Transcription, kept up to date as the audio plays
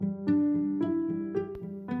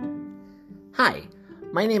Hi,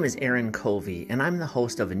 my name is Aaron Covey, and I'm the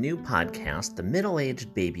host of a new podcast, The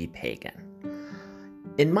Middle-Aged Baby Pagan.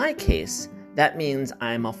 In my case, that means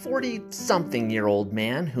I'm a 40-something-year-old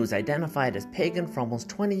man who's identified as pagan for almost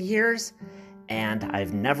 20 years, and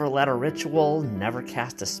I've never led a ritual, never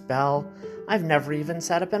cast a spell, I've never even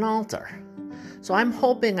set up an altar. So I'm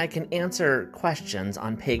hoping I can answer questions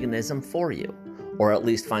on paganism for you, or at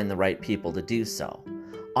least find the right people to do so.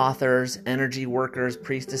 Authors, energy workers,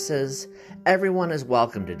 priestesses, everyone is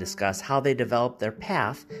welcome to discuss how they develop their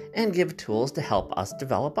path and give tools to help us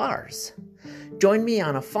develop ours. Join me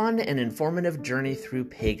on a fun and informative journey through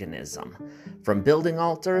paganism, from building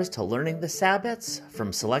altars to learning the Sabbats,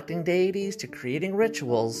 from selecting deities to creating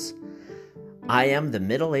rituals. I am the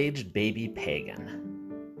middle-aged baby pagan.